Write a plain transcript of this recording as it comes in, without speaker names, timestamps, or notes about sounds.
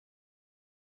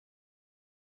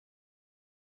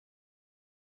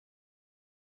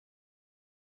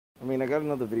I mean, I got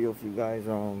another video for you guys.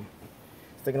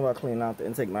 Thinking about cleaning out the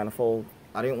intake manifold.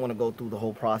 I didn't want to go through the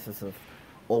whole process of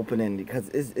opening because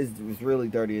it's really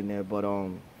dirty in there, but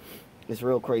it's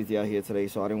real crazy out here today,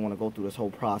 so I didn't want to go through this whole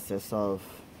process of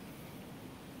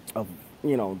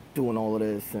you know, doing all of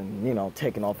this and, you know,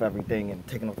 taking off everything and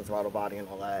taking off the throttle body and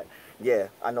all that. Yeah,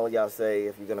 I know y'all say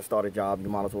if you're going to start a job, you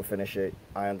might as well finish it.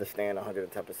 I understand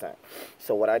 110%.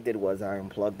 So what I did was I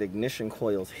unplugged the ignition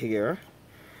coils here.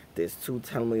 There's two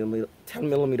 10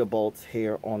 millimeter bolts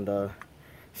here on the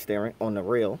steering, on the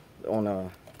rail, on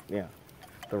the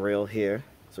rail here.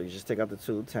 So you just take out the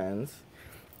two 10s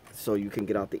so you can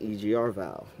get out the EGR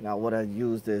valve. Now what I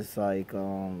used is like,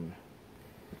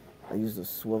 I used a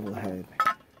swivel head.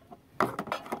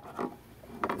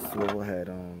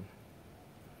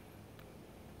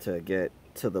 To get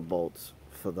to the bolts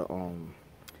for the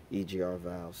EGR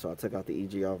valve. So I took out the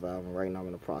EGR valve, and right now I'm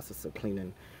in the process of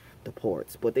cleaning the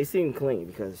ports. But they seem clean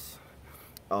because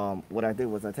what I did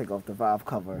was I take off the valve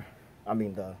cover. I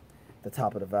mean the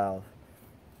top of the valve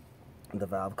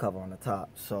cover on the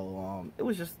top. So it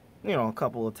was just, you know, a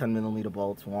couple of 10 millimeter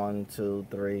bolts. 1, 2,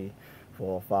 3,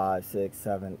 4, 5, 6,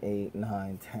 7, 8,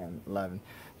 9, 10, 11.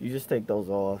 You just take those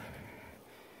off,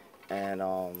 and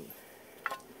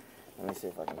let me see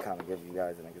if I can kind of give you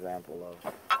guys an example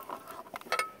of,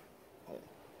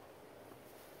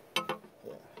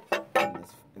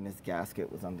 and this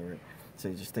gasket was under it. So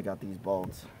you just take out these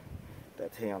bolts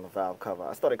that's here on the valve cover.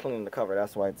 I started cleaning the cover,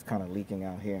 that's why it's kind of leaking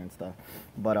out here and stuff.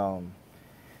 But as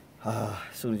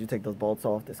soon as you take those bolts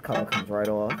off, this cover comes right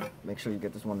off. Make sure you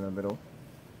get this one in the middle,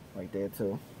 right there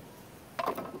too.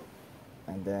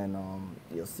 And then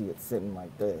you'll see it sitting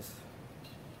like this,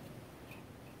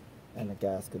 and the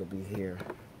gasket will be here.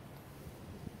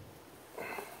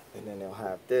 And then they'll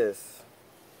have this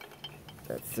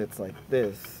that sits like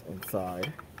this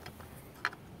inside.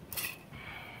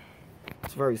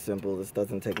 It's very simple. This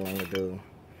doesn't take long to do.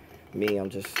 Me, I'm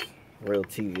just real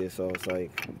tedious, so it's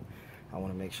like I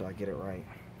want to make sure I get it right.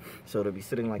 So it'll be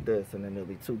sitting like this, and then there'll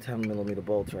be two 10 millimeter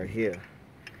bolts right here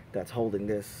that's holding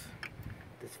this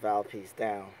valve piece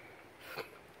down,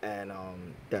 and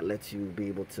that lets you be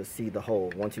able to see the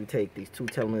hole. Once you take these two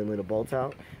 10 millimeter bolts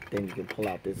out, then you can pull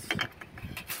out this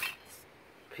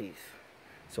piece.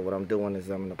 So what I'm doing is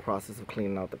I'm in the process of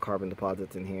cleaning out the carbon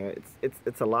deposits in here.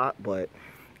 It's a lot, but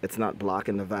it's not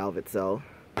blocking the valve itself,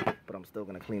 but I'm still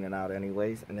gonna clean it out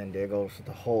anyways. And then there goes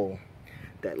the hole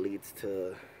that leads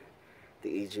to the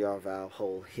EGR valve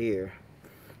hole here.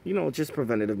 You know, just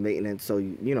preventative maintenance, so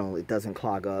you know it doesn't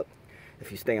clog up.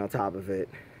 If you stay on top of it,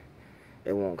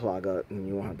 it won't clog up, and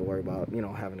you won't have to worry about, you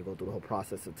know, having to go through the whole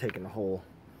process of taking the whole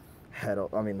head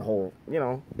up, I mean the whole, you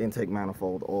know, intake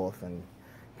manifold off and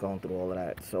going through all of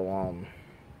that. So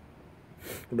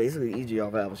basically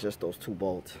EGR valve is just those two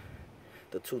bolts,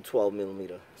 the two 12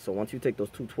 millimeter. So once you take those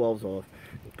two 12s off,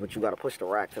 but you got to push the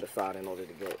rack to the side in order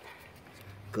to get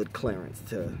good clearance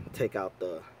to take out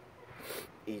the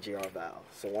EGR valve.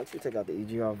 So once you take out the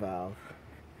EGR valve,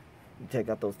 you take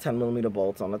out those 10 millimeter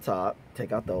bolts on the top,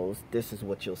 take out those. This is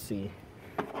what you'll see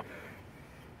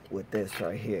with this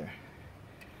right here.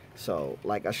 So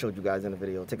like I showed you guys in the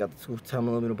video, take out the two 10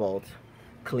 millimeter bolts,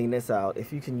 clean this out.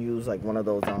 If you can use like one of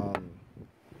those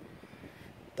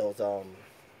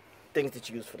things that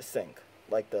you use for the sink,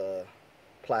 like the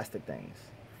plastic things,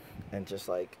 and just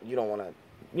like, you don't want to,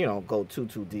 you know, go too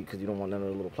deep because you don't want none of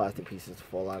the little plastic pieces to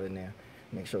fall out in there.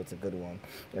 Make sure it's a good one,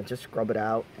 and just scrub it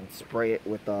out and spray it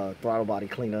with a throttle body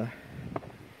cleaner,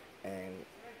 and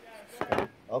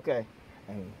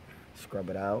scrub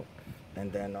it out,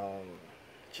 and then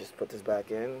just put this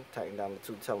back in, tighten down the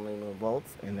two 10 millimeter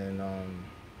bolts, and then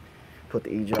put the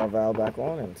EGR valve back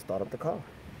on and start up the car,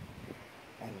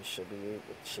 and it should be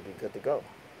good to go.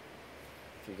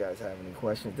 If you guys have any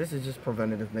questions, this is just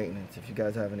preventative maintenance. If you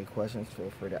guys have any questions, feel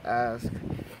free to ask.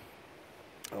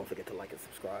 Don't forget to like and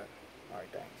subscribe. All right,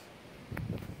 thanks.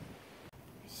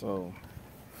 So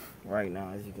right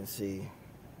now, as you can see,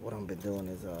 what I've been doing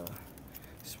is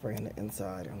spraying the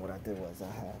inside, and what I did was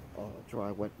I have a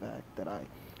dry wet vac that I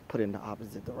put in the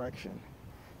opposite direction.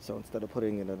 So instead of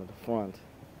putting it in the front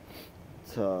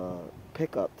to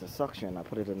pick up the suction, I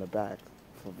put it in the back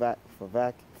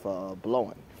for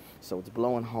blowing. So it's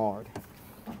blowing hard,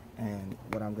 and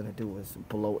what I'm gonna do is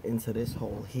blow into this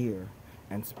hole here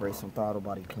and spray some throttle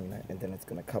body cleaner, and then it's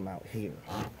gonna come out here.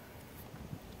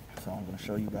 So I'm gonna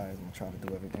show you guys. I'm gonna try to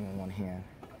do everything in one hand.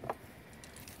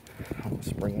 I'm gonna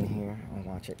spray in here and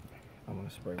watch it. I'm gonna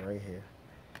spray right here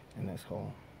in this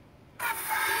hole.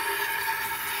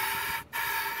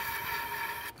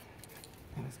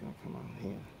 And it's gonna come out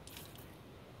here.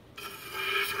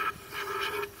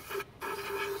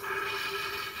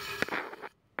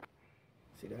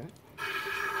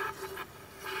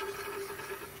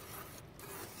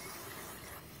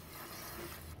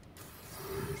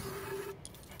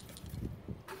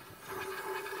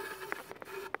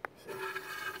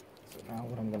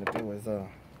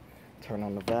 turn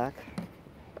on the vac.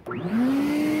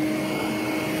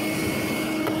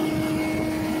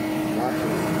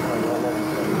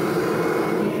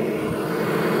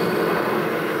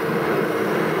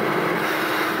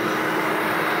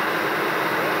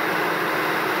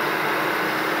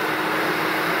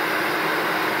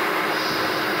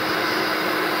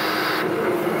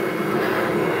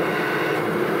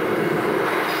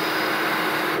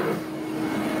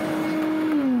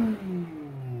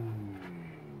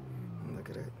 Look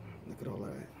at all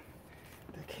of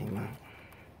that came out.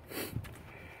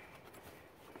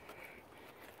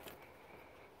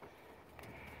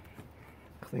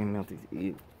 Cleaning out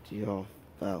these EGR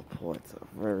valve ports are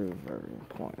very, very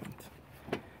important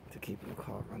to keeping the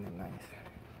car running nice.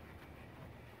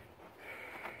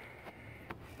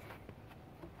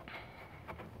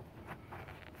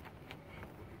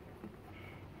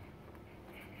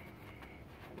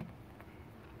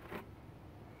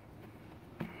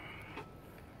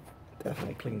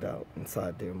 Definitely cleaned out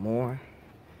inside there more.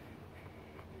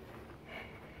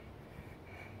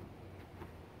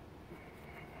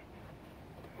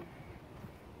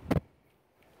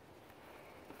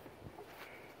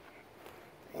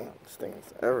 Damn, this thing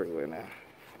is everywhere now.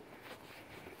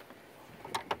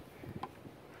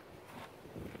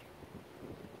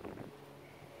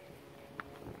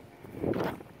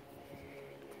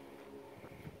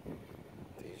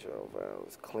 The EGR valve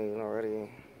is clean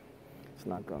already. It's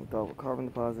not gunked up with carbon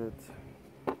deposits.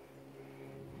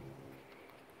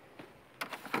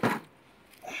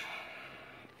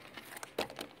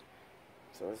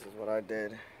 So this is what I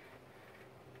did,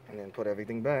 and then put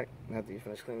everything back after you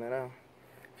finish cleaning that out.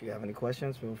 If you have any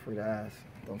questions, feel free to ask.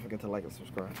 Don't forget to like and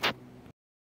subscribe.